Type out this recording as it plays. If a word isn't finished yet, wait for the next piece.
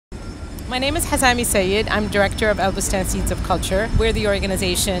My name is Hazami Sayed. I'm director of Al-Bustan Seeds of Culture. We're the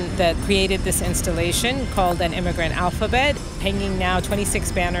organization that created this installation called An Immigrant Alphabet, hanging now 26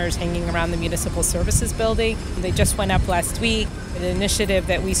 banners hanging around the Municipal Services Building. They just went up last week. An initiative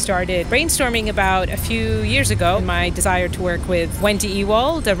that we started brainstorming about a few years ago. My desire to work with Wendy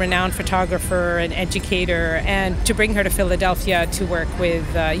Ewald, a renowned photographer and educator, and to bring her to Philadelphia to work with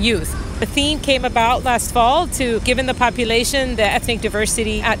youth. The theme came about last fall to, given the population, the ethnic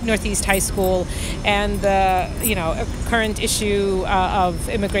diversity at Northeast High School, and the current issue of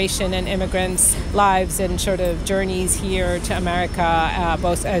immigration and immigrants' lives and sort of journeys here to America,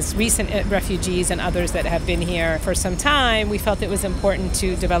 both as recent refugees and others that have been here for some time. We felt it was important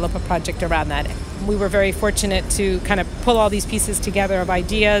to develop a project around that. We were very fortunate to kind of pull all these pieces together of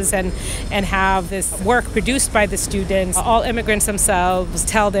ideas and have this work produced by the students, all immigrants themselves,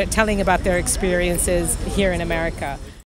 telling about their experiences here in America.